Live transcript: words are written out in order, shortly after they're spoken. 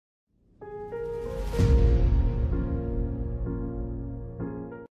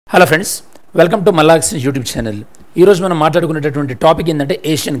Hello friends, welcome to మల్లా excellence YouTube channel. ఈరోజు మనం మాట్లాడుకునేటటువంటి టాపిక్ ఏంటంటే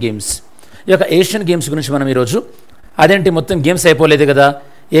ఏషియన్ గేమ్స్. ఈ యొక్క ఏషియన్ గేమ్స్ గురించి మనం ఈరోజు అదేంటి మొత్తం గేమ్స్ అయిపోలేదు కదా,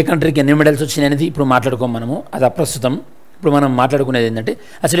 ఏ కంట్రీకి ఎన్ని మెడల్స్ వచ్చినాయి అనేది ఇప్పుడు మాట్లాడుకోం మనము. అది అప్రస్తుతం. ఇప్పుడు మనం మాట్లాడుకునేది ఏంటంటే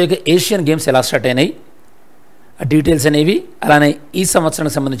అసలు ఈ యొక్క ఏషియన్ గేమ్స్ ఎలా స్టార్ట్ అయినాయి, ఆ డీటెయిల్స్ అనేవి, అలానే ఈ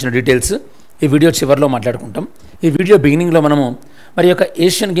సంవత్సరానికి సంబంధించిన డీటెయిల్స్ ఈ వీడియో చివరిలో మాట్లాడుకుంటాం. ఈ వీడియో బిగినింగ్లో మనము మరి యొక్క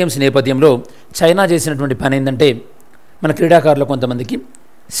ఏషియన్ గేమ్స్ నేపథ్యంలో చైనా చేసినటువంటి పని ఏంటంటే మన క్రీడాకారులు కొంతమందికి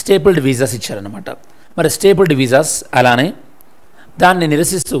స్టేపుల్డ్ వీసాస్ ఇచ్చారన్నమాట. మరి స్టేపుల్డ్ వీసాస్ అలానే దాన్ని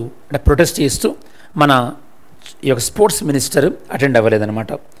నిరసిస్తూ అంటే ప్రొటెస్ట్ చేస్తూ మన ఈ యొక్క స్పోర్ట్స్ మినిస్టర్ అటెండ్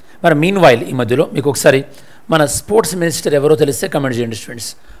అవ్వలేదన్నమాట. మరి మీన్ వైల్ ఈ మధ్యలో మీకు ఒకసారి మన స్పోర్ట్స్ మినిస్టర్ ఎవరో తెలిస్తే కమెంట్ చేయండి students.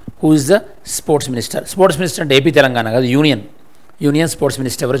 Who is the sports minister? Sports minister అంటే ఏపీ తెలంగాణ కాదు, యూనియన్ స్పోర్ట్స్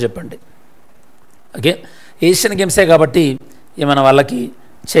మినిస్టర్ ఎవరో చెప్పండి. ఓకే, ఏషియన్ గేమ్సే కాబట్టి మన వాళ్ళకి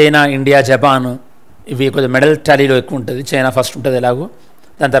చైనా, ఇండియా, జపాన్ ఇవి కొద్దిగా మెడల్ టాలీలో ఎక్కువ ఉంటుంది. చైనా ఫస్ట్ ఉంటుంది ఎలాగో,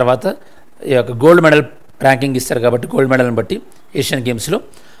 దాని తర్వాత ఈ యొక్క గోల్డ్ మెడల్ ర్యాంకింగ్ ఇస్తారు కాబట్టి గోల్డ్ మెడల్ని బట్టి ఏషియన్ గేమ్స్లో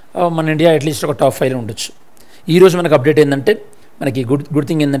మన ఇండియా అట్లీస్ట్ ఒక టాప్ 5లో ఉండొచ్చు. ఈరోజు మనకు అప్డేట్ ఏంటంటే మనకి గుడ్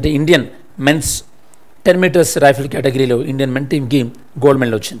థింగ్ ఏంటంటే ఇండియన్ మెన్స్ 10 మీటర్స్ రైఫిల్ కేటగిరీలో ఇండియన్ మెన్ టీమ్కి గోల్డ్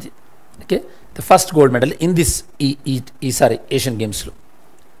మెడల్ వచ్చింది. Okay, the first gold medal in this ఈసారి ఏషియన్ గేమ్స్లో.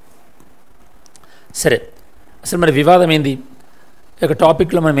 సరే, అసలు మరి వివాదం ఏంది, ఈ యొక్క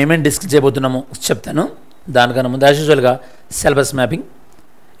టాపిక్లో మనం ఏమేమి డిస్కస్ చేయబోతున్నామో చెప్తాను. దానికన్నా ముందు యాజ్ యూజువల్గా సిలబస్ మ్యాపింగ్.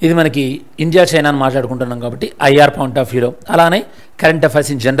 ఇది మనకి ఇండియా చైనా అని మాట్లాడుకుంటున్నాం కాబట్టి ఐఆర్ పాయింట్ ఆఫ్ వ్యూలో, అలానే current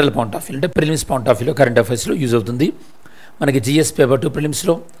affairs in general point of view అంటే ప్రిలిమ్స్ పాయింట్ ఆఫ్ వ్యూలో కరెంట్ అఫైర్స్లో యూజ్ అవుతుంది. మనకి జిఎస్ పేపర్ 2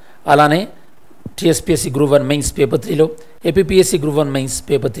 ప్రిలిమ్స్లో, అలానే TSPSC group 1 mains paper 3లో, APPSC group 1 mains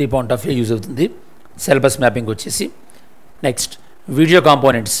paper 3 point of view use అవుతుంది సిలబస్ మ్యాపింగ్ వచ్చేసి. Next video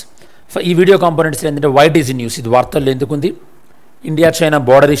components. ఈ video components ఏంటంటే white is news, ఇది వార్తల్లో ఎందుకుంది, ఇండియా చైనా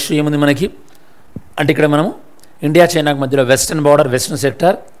బార్డర్ ఇష్యూ ఏముంది మనకి అంటే ఇక్కడ మనము ఇండియా చైనాకు మధ్యలో western border, western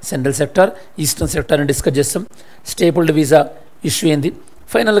sector, central sector, eastern సెక్టార్ని discuss చేస్తాం. స్టేపుల్డ్ వీసా ఇష్యూ ఏంది,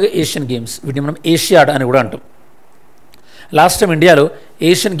 ఫైనల్గా ఏషియన్ గేమ్స్, వీటిని మనం ఏషియాడ్ అని కూడా అంటాం. లాస్ట్ టైం ఇండియాలో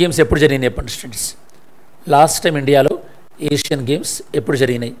ఏషియన్ గేమ్స్ ఎప్పుడు జరిగినాయి చెప్పండి స్టూడెంట్స్. లాస్ట్ టైం ఇండియాలో ఏషియన్ గేమ్స్ ఎప్పుడు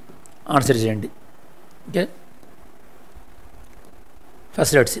జరిగినాయి ఆన్సర్ చేయండి. Okay,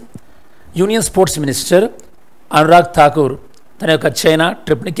 first let's see. Union sports minister Anurag Thakur తన యొక్క చైనా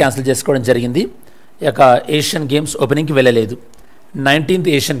ట్రిప్ని క్యాన్సిల్ చేసుకోవడం జరిగింది. ఈ యొక్క ఏషియన్ గేమ్స్ ఓపెనింగ్కి వెళ్ళలేదు. 19th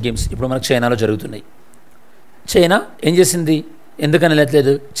ఏషియన్ గేమ్స్ ఇప్పుడు మనకు చైనాలో జరుగుతున్నాయి. చైనా ఏం చేసింది, ఎందుకని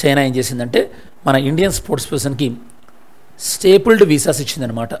వెళ్ళట్లేదు, చైనా ఏం చేసిందంటే మన ఇండియన్ స్పోర్ట్స్ పర్సన్కి స్టేపుల్డ్ వీసాస్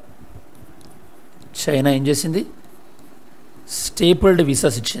ఇచ్చిందనమాట. చైనా ఏం చేసింది, స్టేపుల్డ్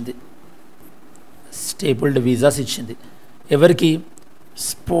వీసాస్ ఇచ్చింది. ఎవరికి,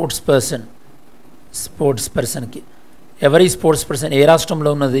 స్పోర్ట్స్ పర్సన్కి. ఎవరి స్పోర్ట్స్ పర్సన్, ఏ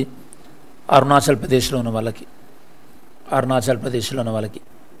రాష్ట్రంలో ఉన్నది, అరుణాచల్ ప్రదేశ్లో ఉన్న వాళ్ళకి.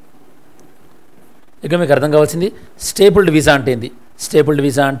 ఇక మీకు అర్థం కావాల్సింది స్టేపుల్డ్ వీసా అంటే ఏంది. స్టేపుల్డ్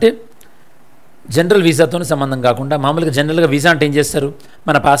వీసా అంటే జనరల్ వీసాతో సంబంధం కాకుండా మామూలుగా జనరల్గా వీసా అంటే ఏం చేస్తారు,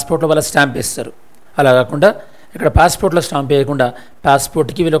 మన పాస్పోర్ట్లో వాళ్ళ స్టాంప్ వేస్తారు. అలా కాకుండా ఇక్కడ పాస్పోర్ట్లో స్టాంప్ వేయకుండా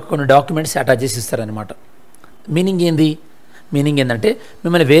పాస్పోర్ట్కి వీళ్ళు కొన్ని డాక్యుమెంట్స్ అటాచ్ చేసి ఇస్తారనమాట. మీనింగ్ ఏంటంటే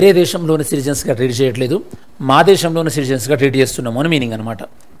మిమ్మల్ని వేరే దేశంలోని సిటిజన్స్గా ట్రీట్ చేయట్లేదు, మా దేశంలోని సిటిజన్స్గా ట్రీట్ చేస్తున్నాము అని మీనింగ్ అనమాట.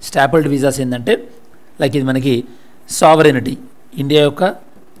 స్టాపుల్డ్ వీసాస్ ఏంటంటే లైక్ ఇది మనకి సావరెనిటీ, ఇండియా యొక్క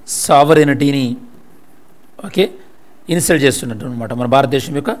సావరెనిటీని ఓకే ఇన్సల్ట్ చేస్తున్నట్టు అనమాట, మన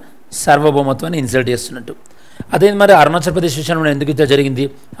భారతదేశం యొక్క సార్వభౌమత్వాన్ని ఇన్సల్ట్ చేస్తున్నట్టు. అదే మరి అరుణాచల్ ప్రదేశ్ విషయంలో ఎందుకు ఇంత జరిగింది,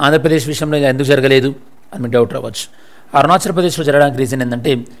 ఆంధ్రప్రదేశ్ విషయంలో ఎందుకు జరగలేదు అని మీకు డౌట్ రావచ్చు. అరుణాచల్ ప్రదేశ్లో జరగడానికి రీజన్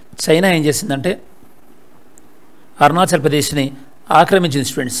ఏంటంటే చైనా ఏం చేసిందంటే అరుణాచల్ ప్రదేశ్ని ఆక్రమించింది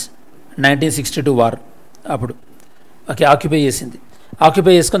స్టూడెంట్స్. 1962 వార్ అప్పుడు ఓకే ఆక్యుపై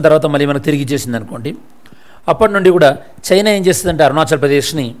చేసుకున్న తర్వాత మళ్ళీ మనకు తిరిగి ఇచ్చేసింది అనుకోండి. అప్పటి నుండి కూడా చైనా ఏం చేస్తుందంటే అరుణాచల్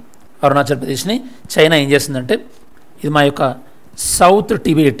ప్రదేశ్ని చైనా ఏం చేస్తుందంటే ఇది మా యొక్క సౌత్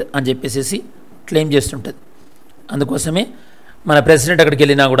టిబెట్ అని చెప్పేసి క్లెయిమ్ చేస్తుంటుంది. అందుకోసమే మన ప్రెసిడెంట్ అక్కడికి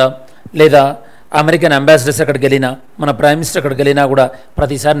వెళ్ళినా కూడా, లేదా అమెరికన్ అంబాసిడర్స్ అక్కడికి వెళ్ళినా, మన ప్రైమ్ మినిస్టర్ అక్కడికి వెళ్ళినా కూడా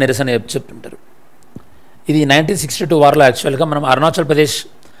ప్రతిసారి నిరసన చెప్తుంటారు. ఇది 1962 వార్లో యాక్చువల్గా మనం అరుణాచల్ ప్రదేశ్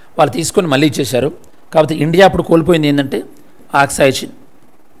వాళ్ళు తీసుకొని మళ్ళీ ఇచ్చేశారు. కాబట్టి ఇండియా అప్పుడు కోల్పోయింది ఏంటంటే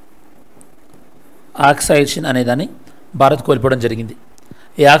ఆక్సాయిచిన్ అనేదాన్ని భారత్ కోల్పోవడం జరిగింది.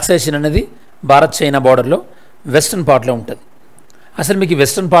 ఈ ఆక్సాయిచిన్ అనేది భారత్ చైనా బార్డర్లో వెస్టర్న్ పార్ట్లో ఉంటుంది. అసలు మీకు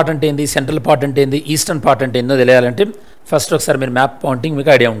వెస్టర్న్ పార్ట్ అంటే ఏంది, సెంట్రల్ పార్ట్ అంటే ఏంది, ఈస్టర్న్ పార్ట్ అంటే ఏందో తెలియాలంటే ఫస్ట్ ఒకసారి మీరు మ్యాప్ పాయింటింగ్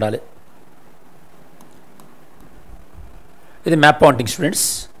మీకు ఐడియా ఉండాలి. ఇది మ్యాప్ పాయింటింగ్ స్టూడెంట్స్.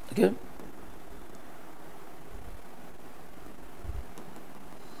 ఓకే,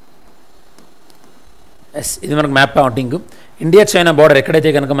 ఇది మనకు map pointing. India China border ఎక్కడైతే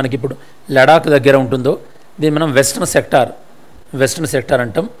కనుక మనకి ఇప్పుడు లడాక్ దగ్గర ఉంటుందో దీన్ని మనం వెస్టర్న్ సెక్టార్ వెస్ట్రన్ సెక్టార్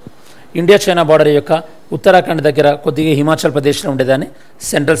అంటాం. ఇండియా చైనా బార్డర్ యొక్క ఉత్తరాఖండ్ దగ్గర కొద్దిగా హిమాచల్ ప్రదేశ్లో ఉండేదాన్ని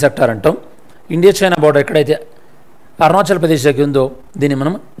సెంట్రల్ సెక్టార్ అంటాం. ఇండియా చైనా బార్డర్ ఎక్కడైతే అరుణాచల్ ప్రదేశ్ దగ్గర ఉందో దీన్ని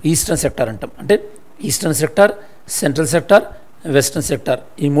మనం ఈస్టర్న్ సెక్టార్ అంటాం. అంటే eastern sector, central sector, western sector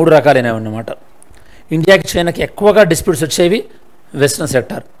ఈ 3 రకాలైనవి అన్నమాట. ఇండియాకి చైనాకి ఎక్కువగా డిస్ప్యూట్స్ వచ్చేవి వెస్ట్రన్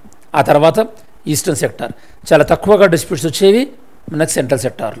సెక్టార్, ఆ తర్వాత ఈస్టర్న్ సెక్టార్. చాలా తక్కువగా డిస్ప్యూట్స్ వచ్చేవి మనకు సెంట్రల్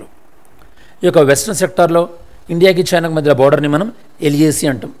సెక్టార్లో. ఈ యొక్క వెస్ట్రన్ సెక్టార్లో ఇండియాకి చైనాకి మధ్య బార్డర్ని మనం ఎల్ఏసి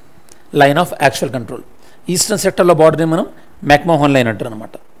అంటాం, line of actual control. Eastern సెక్టార్లో బార్డర్ని మనం మెక్మోహన్ లైన్ అంటారు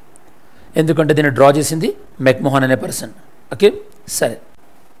అనమాట. ఎందుకంటే దీన్ని డ్రా చేసింది మెక్మోహన్ అనే పర్సన్. ఓకే, సరే.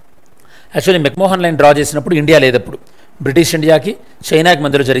 యాక్చువల్లీ మెక్మోహన్ లైన్ డ్రా చేసినప్పుడు ఇండియా లేదప్పుడు, బ్రిటిష్ ఇండియాకి చైనాకి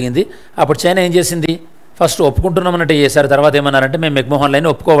మధ్యలో జరిగింది. అప్పుడు చైనా ఏం చేసింది, ఫస్ట్ ఒప్పుకుంటున్నామన్నట్టు చేశారు, తర్వాత ఏమన్నారంటే మేము మెక్మోహన్ లైన్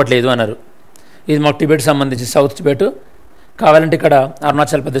ఒప్పుకోవట్లేదు అన్నారు. ఇది మాకు టిబెట్ సంబంధించి సౌత్ టిబెట్. కావాలంటే ఇక్కడ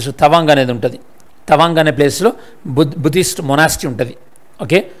అరుణాచల్ ప్రదేశ్ తవాంగ్ అనేది ఉంటుంది. తవాంగ్ అనే ప్లేస్లో బుద్ధిస్ట్ మొనాస్టీ ఉంటుంది.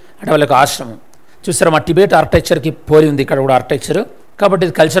 ఓకే, అంటే వాళ్ళకి ఆశ్రమం చూస్తారా, మా టిబెట్ ఆర్కిటెక్చర్కి పోలి ఉంది ఇక్కడ కూడా ఆర్కిటెక్చర్, కాబట్టి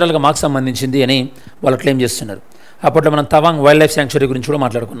ఇది కల్చరల్గా మాకు సంబంధించింది అని వాళ్ళు క్లెయిమ్ చేస్తున్నారు. అప్పట్లో మనం తవాంగ్ వైల్డ్ లైఫ్ శాంక్చురీ గురించి కూడా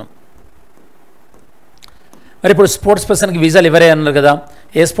మాట్లాడుకున్నాం. మరి ఇప్పుడు స్పోర్ట్స్ పర్సన్కి వీసాలు ఇవ్వరే అన్నారు కదా.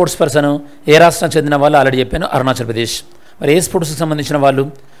 ఏ స్పోర్ట్స్ పర్సన్, ఏ రాష్ట్రానికి చెందిన వాళ్ళు ఆల్రెడీ చెప్పాను, అరుణాచల్ ప్రదేశ్. మరి ఏ స్పోర్ట్స్కి సంబంధించిన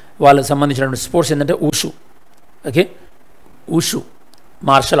వాళ్ళకి సంబంధించినటువంటి స్పోర్ట్స్ ఏంటంటే ఊషు. Okay, ఊషు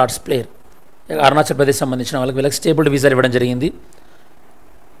martial arts player. Arunachal Pradesh సంబంధించిన వీళ్ళకి స్టేబుల్డ్ వీసాలు ఇవ్వడం జరిగింది.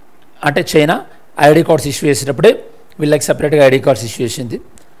 అంటే చైనా ఐడి కార్డ్స్ ఇష్యూ చేసేటప్పుడే వీళ్ళకి సపరేట్గా ఐడి కార్డ్స్ ఇష్యూ చేసింది.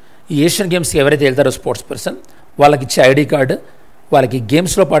 ఈ ఏషియన్ గేమ్స్కి ఎవరైతే వెళ్తారో స్పోర్ట్స్ పర్సన్ వాళ్ళకి ఇచ్చే ఐడి కార్డు, వాళ్ళకి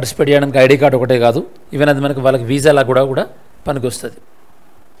గేమ్స్లో పార్టిసిపేట్ చేయడానికి ఐడి కార్డు ఒకటే కాదు, ఈవెన్ అది మనకి వాళ్ళకి వీసాలా కూడా పనికి వస్తుంది.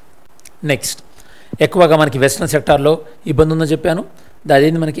 నెక్స్ట్, ఎక్కువగా మనకి వెస్ట్రన్ సెక్టార్లో ఇబ్బంది ఉందని చెప్పాను.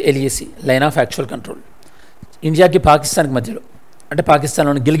 అదేంది మనకి LAC, line of actual control. ఇండియాకి పాకిస్తాన్కి మధ్యలో, అంటే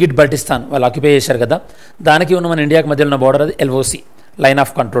పాకిస్తాన్లోని గిల్గిట్ బల్టిస్తాన్ వాళ్ళు ఆక్యుపై చేశారు కదా, దానికి ఉన్న మన ఇండియాకి మధ్యలో ఉన్న బార్డర్ అది ఎల్ఓసి, లైన్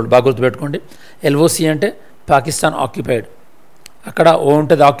ఆఫ్ కంట్రోల్. బాగా గుర్తుపెట్టుకోండి, ఎల్ఓసి అంటే పాకిస్తాన్ ఆక్యుపైడ్, అక్కడ ఓ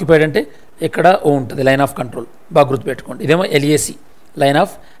ఉంటుంది, ఆక్యుపైడ్ అంటే ఇక్కడ ఓ ఉంటుంది, లైన్ ఆఫ్ కంట్రోల్. బాగా గుర్తుపెట్టుకోండి. ఇదేమో LAC, line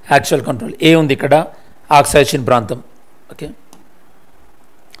of actual control. ఏ ఉంది ఇక్కడ ఆక్సాయ్ చిన్ ప్రాంతం. ఓకే,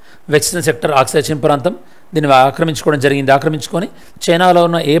 వెస్ట్రన్ సెక్టర్ ఆక్సాయ్ చిన్ ప్రాంతం, దీన్ని ఆక్రమించుకోవడం జరిగింది. ఆక్రమించుకొని చైనాలో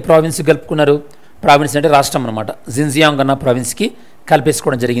ఉన్న ఏ ప్రావిన్స్కి కలుపుకున్నారు, ప్రావిన్స్ అంటే రాష్ట్రం అనమాట, జిన్జియాంగ్ అన్న ప్రావిన్స్కి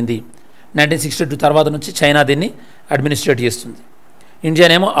కలిపేసుకోవడం జరిగింది. 1962 తర్వాత నుంచి చైనా దీన్ని అడ్మినిస్ట్రేట్ చేస్తుంది.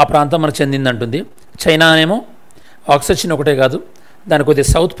 ఇండియానేమో ఆ ప్రాంతం మనకు చెందిందంటుంది, చైనానేమో ఆక్సాయ్ చిన్ ఒకటే కాదు, దాని కొద్దిగా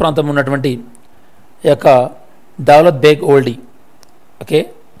సౌత్ ప్రాంతం ఉన్నటువంటి యొక్క Daulat Baig oldie. Okay,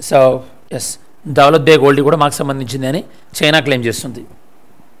 so yes, Daulat Baig oldie కూడా మాకు సంబంధించింది అని చైనా క్లెయిమ్ చేస్తుంది.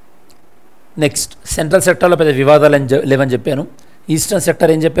 నెక్స్ట్, సెంట్రల్ సెక్టార్లో పెద్ద వివాదాలు లేవని చెప్పాను. ఈస్టర్న్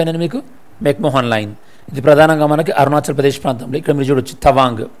సెక్టార్ ఏం చెప్పాను నేను మీకు, మెక్మోహన్ లైన్. ఇది ప్రధానంగా మనకి అరుణాచల్ ప్రదేశ్ ప్రాంతంలో, ఇక్కడ మీరు చూడొచ్చు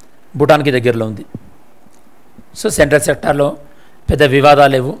తవాంగ్ భూటాన్కి దగ్గరలో ఉంది. సో సెంట్రల్ సెక్టార్లో పెద్ద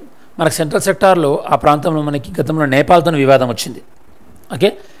వివాదాలు లేవు. మనకు సెంట్రల్ సెక్టార్లో ఆ ప్రాంతంలో మనకి గతంలో నేపాల్తో వివాదం వచ్చింది. ఓకే,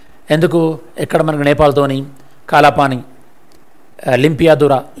 ఎందుకు, ఎక్కడ మనకు నేపాల్తోని కాలాపాని,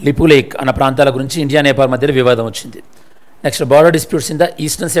 లింపియాదురా, లిపులేక్ అన్న ప్రాంతాల గురించి ఇండియా నేపాల్ మధ్యలో వివాదం వచ్చింది. Next, border disputes in the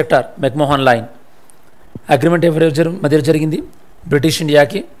eastern sector, McMahon line. Agreement ఎవరి మధ్య జరిగింది, బ్రిటిష్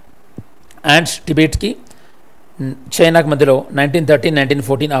ఇండియాకి అండ్ టిబెట్కి చైనాకి మధ్యలో 1913,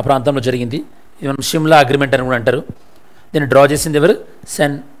 1914 ఆ ప్రాంతంలో జరిగింది. ఇది మనం షిమ్లా అగ్రిమెంట్ అని కూడా అంటారు. దీన్ని డ్రా చేసింది ఎవరు,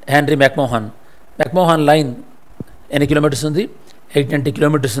 సెన్ హెన్రీ మెక్మోహన్. మెక్మోహన్ లైన్ ఎన్ని కిలోమీటర్స్ ఉంది, 890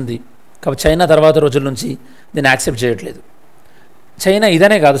 కిలోమీటర్స్ ఉంది. కాబట్టి చైనా తర్వాత రోజుల నుంచి దీన్ని యాక్సెప్ట్ చేయట్లేదు. చైనా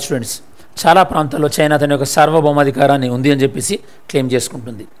ఇదనే కాదు స్టూడెంట్స్, చాలా ప్రాంతాల్లో చైనా తన యొక్క సార్వభౌమాధికారాన్ని ఉంది అని చెప్పేసి క్లెయిమ్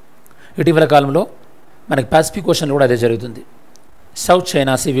చేసుకుంటుంది. ఇటీవల కాలంలో మనకి పసిఫిక్ ఓషన్లో కూడా అదే జరుగుతుంది. సౌత్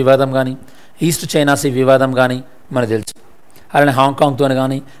చైనా సీ వివాదం కానీ, ఈస్ట్ చైనా సీ వివాదం కానీ మనకు తెలుసు. అలానే హాంకాంగ్తో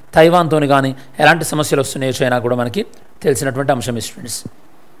కానీ, తైవాన్తో కానీ ఎలాంటి సమస్యలు వస్తున్నాయో చైనా కూడా మనకి తెలిసినటువంటి అంశం. స్టూడెంట్స్,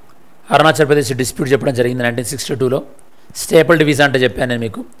 అరుణాచల్ ప్రదేశ్ డిస్ప్యూట్ చెప్పడం జరిగింది 1962లో. స్టేపుల్డ్ వీసా అంటే చెప్పాను నేను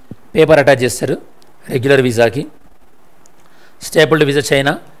మీకు, పేపర్ అటాచ్ చేస్తారు రెగ్యులర్ వీసాకి. స్టేపుల్డ్ వీసా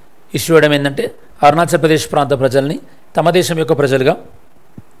చైనా ఇష్యూ చేయడం ఏంటంటే అరుణాచల్ ప్రదేశ్ ప్రాంత ప్రజల్ని తమ దేశం యొక్క ప్రజలుగా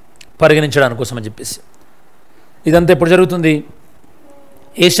పరిగణించడానికి కోసం అని చెప్పేసి. ఇదంతా ఎప్పుడు జరుగుతుంది,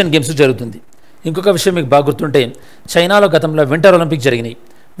 ఏషియన్ గేమ్స్ జరుగుతుంది. ఇంకొక విషయం మీకు బాగా గుర్తుంటే, చైనాలో గతంలో వింటర్ ఒలింపిక్ జరిగినాయి.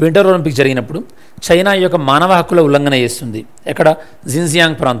 వింటర్ ఒలింపిక్ జరిగినప్పుడు చైనా యొక్క మానవ హక్కుల ఉల్లంఘన చేస్తుంది. ఎక్కడ,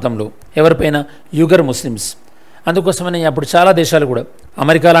 జిన్జియాంగ్ ప్రాంతంలో. ఎవరిపైన, యూగర్ ముస్లిమ్స్. అందుకోసమని అప్పుడు చాలా దేశాలు కూడా,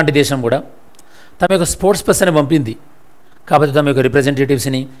 అమెరికా లాంటి దేశం కూడా తమ యొక్క స్పోర్ట్స్ పర్సన్ని పంపింది, కాబట్టి తమ యొక్క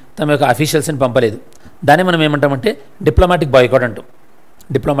రిప్రజెంటేటివ్స్ని, తమ యొక్క అఫీషియల్స్ని పంపలేదు. దాన్ని మనం ఏమంటామంటే డిప్లొమాటిక్ బాయ్కాట్ అంటాం.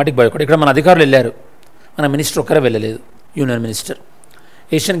 Diplomatic boycott. ఇక్కడ మన అధికారులు వెళ్ళారు, మన మినిస్టర్ ఒక్కరే వెళ్ళలేదు, యూనియన్ మినిస్టర్.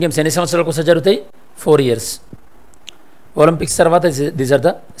 ఏషియన్ గేమ్స్ ఎన్ని సంవత్సరాల కోసం జరుగుతాయి, 4 years. ఒలింపిక్స్ తర్వాత this are the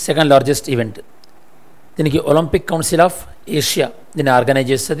second largest event. దీనికి ఒలింపిక్ కౌన్సిల్ ఆఫ్ ఏషియా దీన్ని ఆర్గనైజ్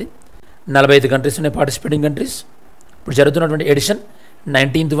చేస్తుంది. 45 కంట్రీస్ ఉన్నాయి పార్టిసిపేటింగ్ కంట్రీస్. ఇప్పుడు జరుగుతున్నటువంటి edition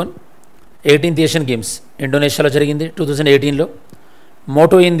 19th one. 18th Asian games ఇండోనేషియాలో జరిగింది 2018లో.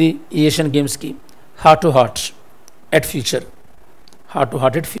 మోటో ఏంది ఈ Asian గేమ్స్కి? Heart to heart at future. Heart to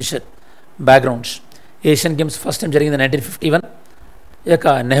heart at future backgrounds. Asian games first time జరిగింది 1951. ఈ యొక్క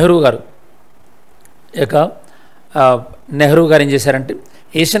నెహ్రూ గారు ఏం చేశారంటే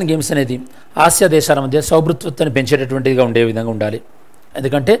ఏషియన్ గేమ్స్ అనేది ఆసియా దేశాల మధ్య సౌభృత్వాన్ని పెంచేటటువంటిదిగా ఉండే విధంగా ఉండాలి.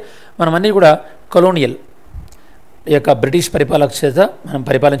 ఎందుకంటే మనం అన్నీ కూడా కొలోనియల్ ఈ యొక్క బ్రిటిష్ పరిపాలక చేత మనం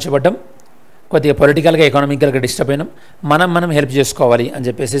పరిపాలించబడ్డం, కొద్దిగా పొలిటికల్గా ఎకనామికల్గా డిస్టర్బ్ అయినాం, మనం హెల్ప్ చేసుకోవాలి అని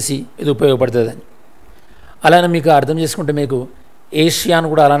చెప్పేసి ఇది ఉపయోగపడుతుందని. అలానే మీకు అర్థం చేసుకుంటే మీకు ఏషియాను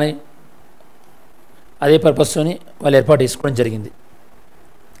కూడా అలానే అదే పర్పస్తోని వాళ్ళు ఏర్పాటు చేసుకోవడం జరిగింది.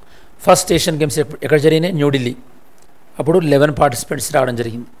 ఫస్ట్ ఏషియన్ గేమ్స్ ఎక్కడ జరిగినాయి? న్యూఢిల్లీ. అప్పుడు 11 పార్టిసిపెంట్స్ రావడం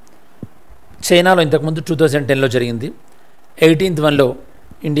జరిగింది. చైనాలో ఇంతకుముందు 2010లో జరిగింది. 18th వన్లో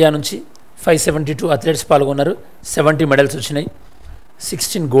ఇండియా నుంచి 572 అథ్లెట్స్ పాల్గొన్నారు. 70 మెడల్స్ వచ్చినాయి,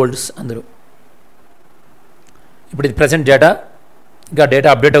 16 గోల్డ్స్ అందులో. ఇప్పుడు ఇది ప్రజెంట్ డేటా, ఇంకా డేటా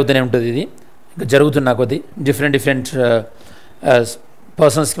అప్డేట్ అవుతూనే ఉంటుంది. ఇది ఇంకా జరుగుతున్న కొద్ది డిఫరెంట్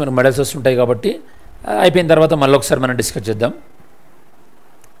పర్సన్స్కి మనకు మెడల్స్ వస్తుంటాయి కాబట్టి అయిపోయిన తర్వాత మళ్ళీ ఒకసారి మనం డిస్కస్ చేద్దాం.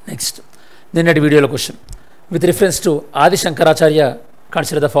 నెక్స్ట్ నిన్నటి వీడియోలో క్వశ్చన్ విత్ రిఫరెన్స్ టు ఆది Shankaracharya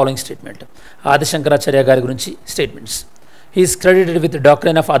consider the following statement. ఆది శంకరాచార్య గారి గురించి statements. He's credited with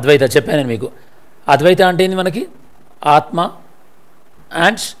doctrine of అద్వైత. చెప్పాను మీకు అద్వైత అంటే ఏంది? మనకి ఆత్మ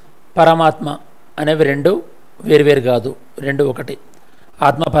అండ్ పరమాత్మ అనేవి రెండు వేరువేరు కాదు, రెండు ఒకటి.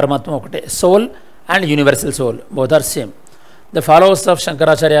 ఆత్మ పరమాత్మ ఒకటే. Soul and universal soul both are same. The followers of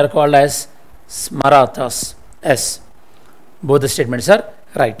Shankaracharya are called as స్మరాతాస్. Yes, both the statements are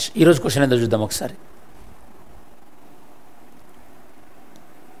right. ఈరోజు క్వశ్చన్ ఏందో చూద్దాం ఒకసారి.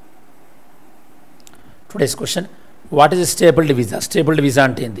 Today's question, what is stabled visa? Stabled visa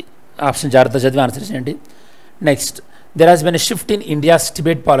అంటే ఏంది? ఆప్షన్ జాగ్రత్త చదివి ఆన్సర్ చేయండి. Next, there has been a shift in India's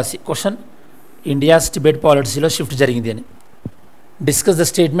Tibet policy. Question, India's Tibet పాలసీలో షిఫ్ట్ జరిగింది అని. Discuss the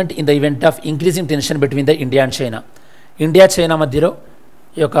statement in the event of increasing tension between the India and China. India China మధ్యలో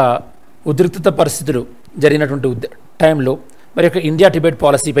ఈ యొక్క ఉద్రిక్తత పరిస్థితులు జరిగినటువంటి టైంలో మరి యొక్క ఇండియా టిబెట్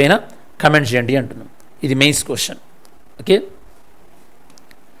పాలసీ పైన కమెంట్ చేయండి అంటున్నాం. ఇది మెయిన్స్ క్వశ్చన్. ఓకే,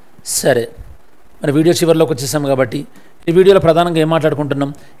 సరే, మరి వీడియో చివరిలోకి వచ్చేసాం కాబట్టి ఈ వీడియోలో ప్రధానంగా ఏం మాట్లాడుకుంటున్నాం?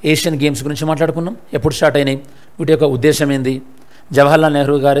 ఏషియన్ గేమ్స్ గురించి మాట్లాడుకున్నాం. ఎప్పుడు స్టార్ట్ అయినాయి, వీటి యొక్క ఉద్దేశం ఏంది, జవహర్లాల్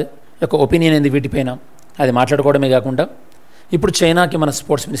నెహ్రూ గారి యొక్క ఒపీనియన్ ఏంది వీటిపైన, అది మాట్లాడుకోవడమే కాకుండా ఇప్పుడు చైనాకి మన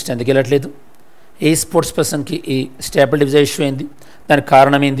స్పోర్ట్స్ మినిస్టర్ ఎందుకు వెళ్ళట్లేదు, ఏ స్పోర్ట్స్ పర్సన్కి ఈ స్టేబుల్ వీసా ఇష్యూ అయింది, దానికి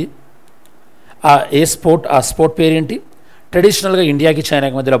కారణం ఏంది, ఆ స్పోర్ట్ పేరేంటి, ట్రెడిషనల్గా ఇండియాకి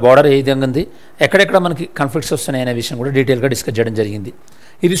చైనాకి మధ్యలో బార్డర్ ఏ విధంగా ఉంది, ఎక్కడెక్కడ మనకి కాన్ఫ్లిక్ట్స్ వస్తున్నాయి అనే విషయం కూడా డీటెయిల్గా డిస్కస్ చేయడం జరిగింది.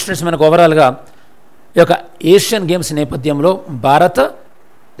 ఇది స్టూడెంట్స్ మనకు ఓవరాల్గా ఈ యొక్క ఏషియన్ గేమ్స్ నేపథ్యంలో భారత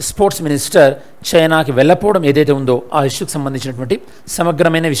స్పోర్ట్స్ మినిస్టర్ చైనాకి వెళ్ళకపోవడం ఏదైతే ఉందో ఆ ఇష్యూకి సంబంధించినటువంటి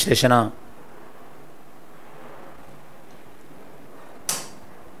సమగ్రమైన విశ్లేషణ.